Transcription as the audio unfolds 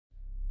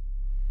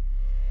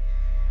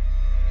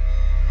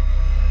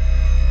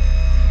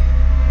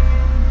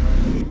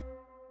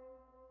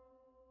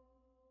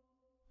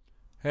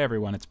Hey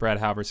everyone, it's Brad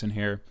Halverson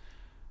here.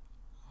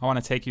 I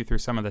want to take you through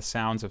some of the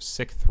sounds of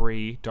Sick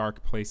 3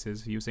 Dark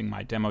Places using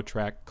my demo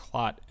track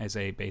Clot as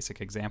a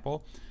basic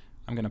example.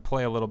 I'm going to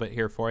play a little bit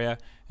here for you,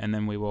 and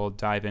then we will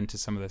dive into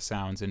some of the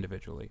sounds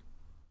individually.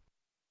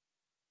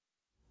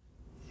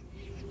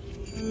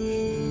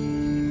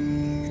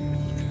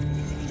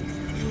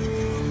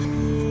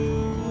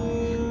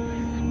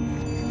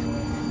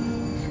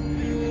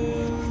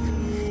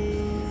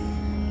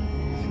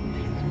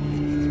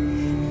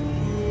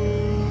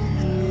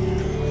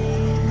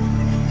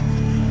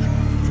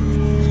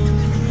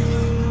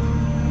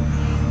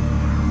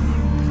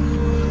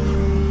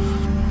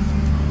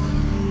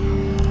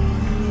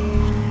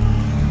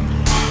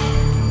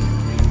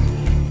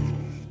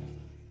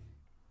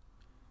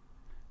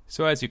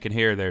 So as you can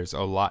hear, there's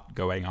a lot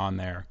going on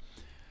there.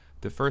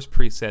 The first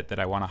preset that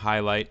I want to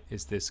highlight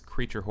is this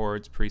Creature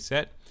Hordes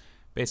preset.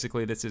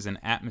 Basically, this is an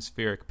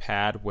atmospheric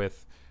pad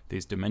with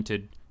these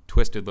demented,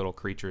 twisted little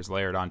creatures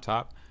layered on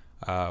top.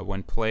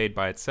 When played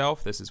by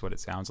itself, this is what it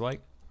sounds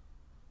like.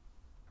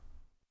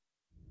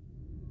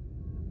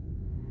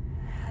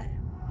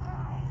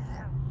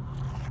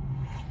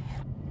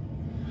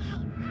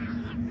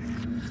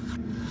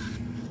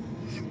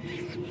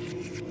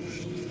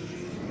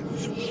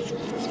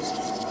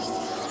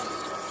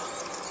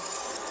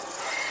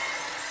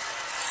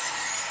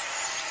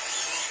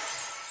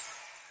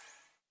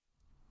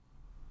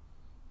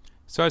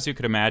 So as you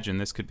could imagine,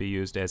 this could be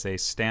used as a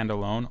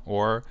standalone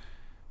or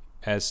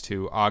as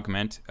to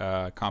augment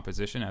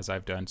composition, as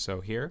I've done so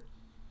here.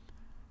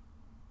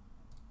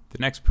 The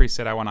next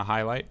preset I want to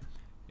highlight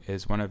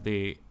is one of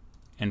the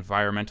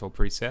environmental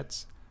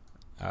presets.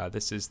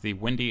 This is the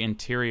Windy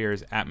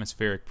Interiors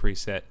Atmospheric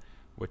preset,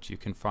 which you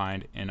can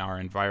find in our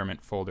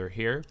environment folder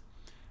here.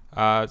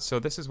 So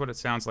this is what it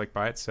sounds like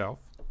by itself.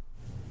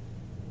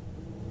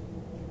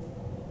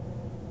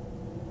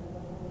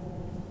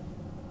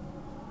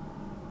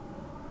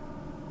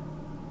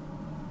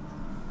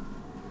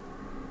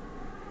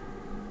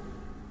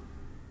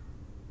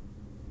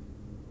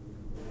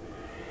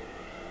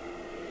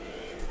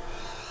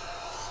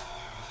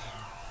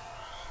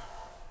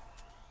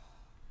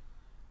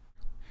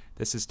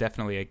 This is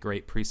definitely a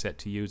great preset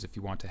to use if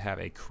you want to have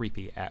a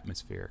creepy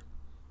atmosphere.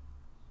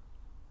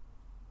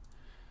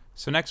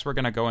 So next we're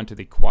going to go into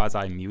the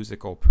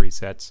quasi-musical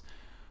presets.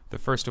 The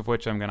first of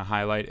which I'm going to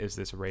highlight is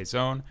this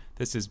Raison.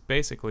 This is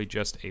basically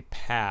just a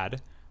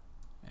pad,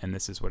 and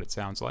this is what it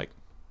sounds like.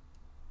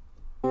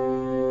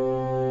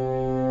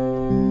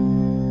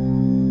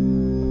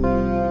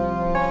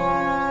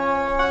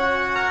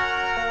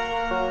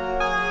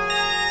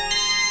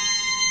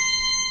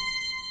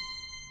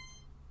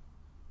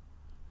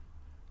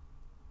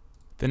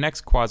 The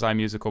next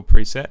quasi-musical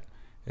preset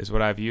is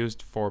what I've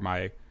used for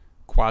my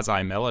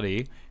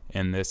quasi-melody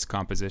in this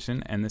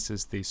composition, and this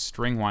is the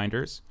string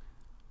winders.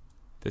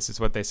 This is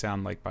what they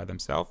sound like by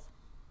themselves.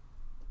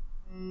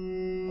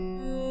 And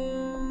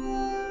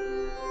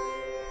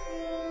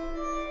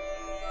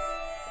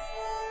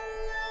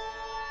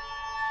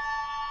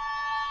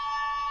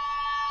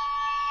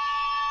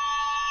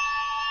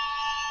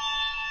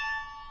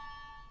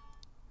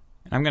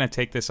I'm going to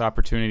take this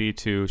opportunity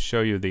to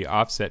show you the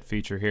offset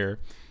feature here.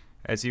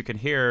 As you can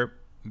hear,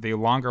 the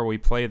longer we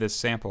play this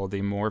sample,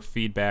 the more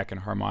feedback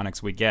and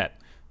harmonics we get.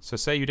 So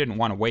say you didn't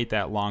want to wait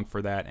that long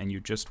for that and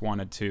you just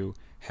wanted to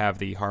have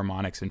the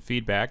harmonics and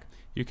feedback,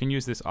 you can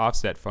use this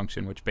offset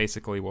function, which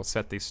basically will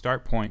set the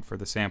start point for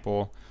the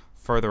sample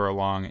further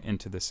along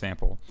into the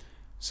sample.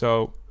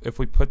 So if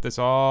we put this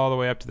all the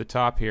way up to the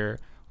top here,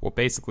 we'll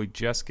basically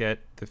just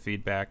get the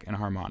feedback and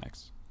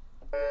harmonics.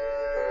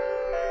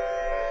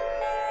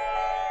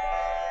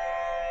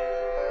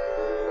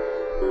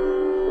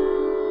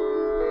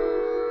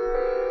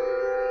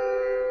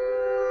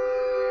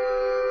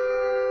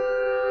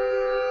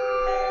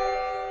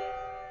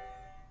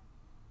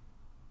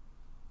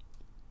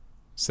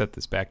 Set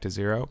this back to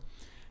 0.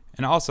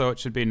 And also it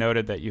should be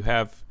noted that you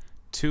have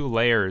 2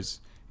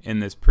 layers in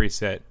this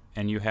preset,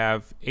 and you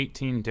have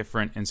 18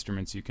 different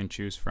instruments you can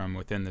choose from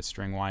within the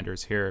string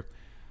winders here.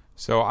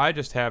 So I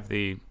just have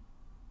the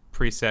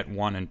preset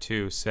 1 and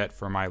 2 set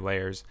for my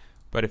layers,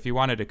 but if you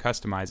wanted to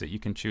customize it, you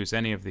can choose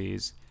any of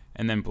these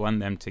and then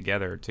blend them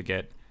together to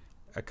get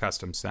a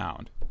custom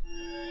sound.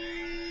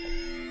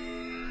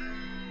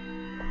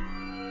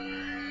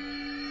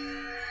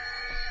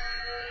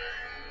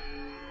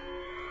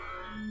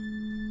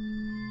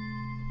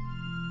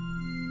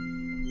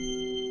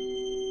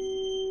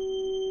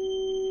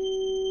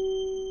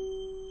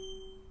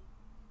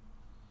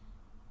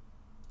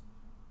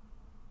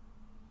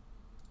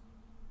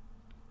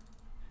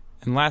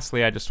 And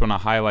lastly, I just want to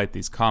highlight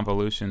these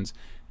convolutions.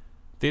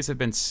 These have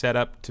been set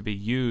up to be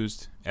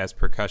used as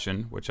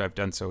percussion, which I've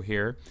done so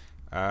here.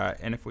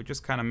 And if we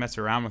just kind of mess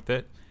around with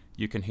it,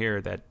 you can hear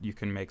that you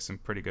can make some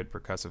pretty good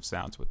percussive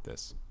sounds with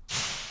this.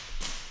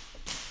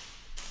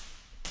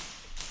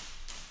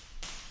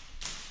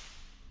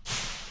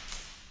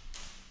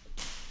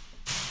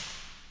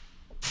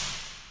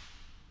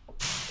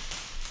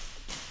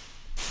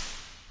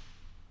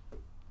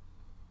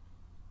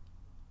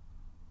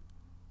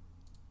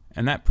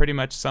 And that pretty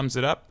much sums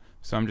it up.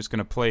 So I'm just going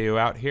to play you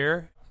out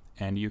here,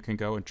 and you can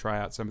go and try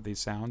out some of these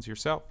sounds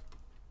yourself.